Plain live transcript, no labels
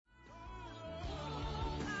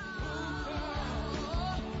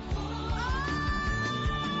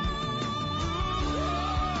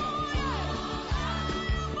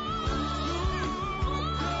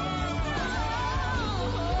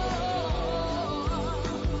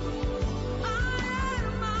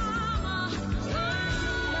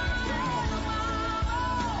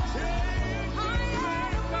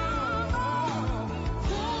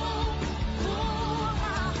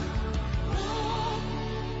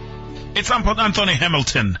It's Anthony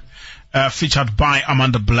Hamilton, featured by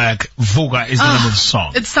Amanda Black. Vuga is the name of the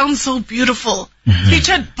song. It sounds so beautiful.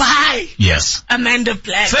 Featured by Amanda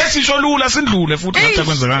Black. It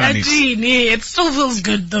still feels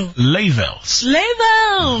good though. Labels.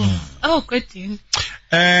 Oh, good thing.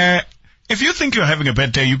 If you think you're having a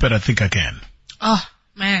bad day, you better think again. Oh,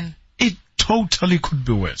 man. It totally could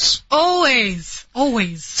be worse. Always.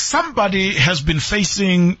 Somebody has been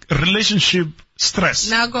facing relationship stress.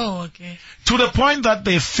 Now go, okay. To the point that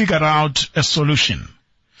they figured out a solution.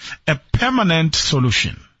 A permanent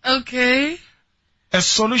solution. Okay. A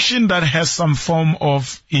solution that has some form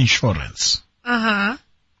of insurance.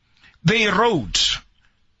 They wrote,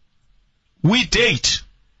 we date.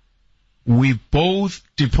 We both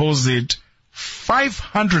deposit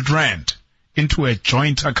 500 rand into a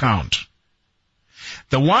joint account.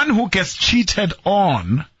 The one who gets cheated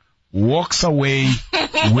on walks away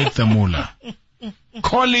with the moolah.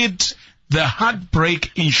 Call it the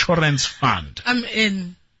Heartbreak Insurance Fund. I'm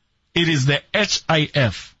in. It is the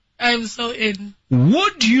HIF. I'm so in.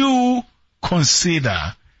 Would you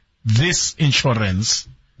consider this insurance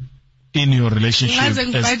in your relationship as it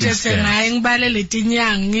stands?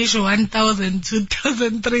 1,000,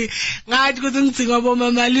 2,003.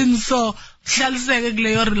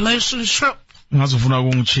 Relationship. Ngazofuna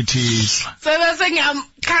ukungchithisa. Sebese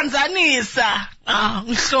ngiyamkhanzanisa.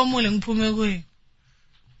 Ngihlomule ngiphume kuye.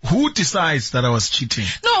 Who decides that I was cheating?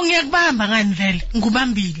 No, ngiyakubamba ngani vele.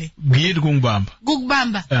 Ngubambile. Ngiyini kungibamba?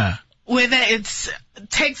 Kukubamba. Whether it's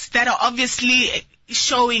texts that are obviously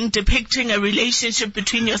depicting a relationship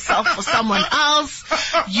between yourself or someone else,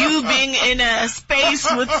 you being in a space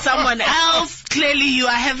with someone else, clearly you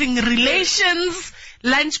are having relations,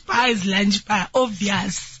 lunch bar,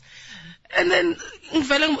 obvious. And then,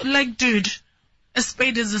 like, dude, a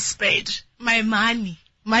spade is a spade. My money,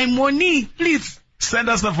 please. Send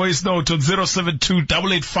us the voice note on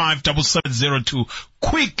 072-885-7702.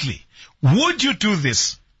 Quickly, would you do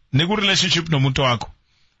this? Nego relationship no muntu wako.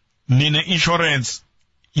 Nine insurance,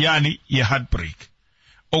 yani ye heartbreak.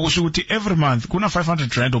 Okusho ukuthi every month, kuna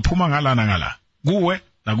 500 rand ophuma ngala nangala. Guwe,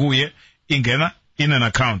 na guye, ingena in an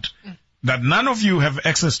account that none of you have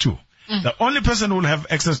access to. The only person who will have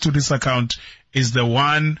access to this account is the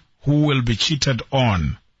one who will be cheated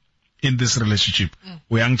on in this relationship.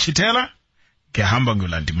 Uyangchitela, gehamba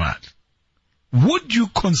ngolanda imali. Would you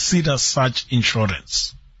consider such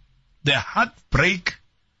insurance? The Heartbreak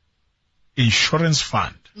Insurance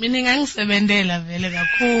Fund. Mina ngangisebenzela vele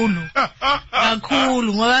kakhulu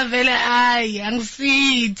ngoba vele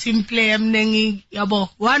angisiyi team player mnengi yabo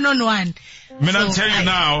one on one. Mina I'll tell you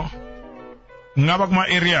now, ngaba kuma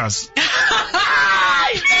areas.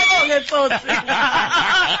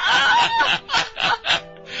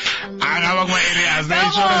 Ngaba kuma areas the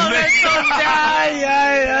insurance.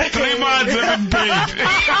 3 months haven't paid.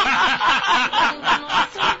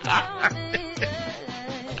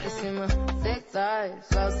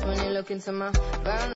 Lost when you look into my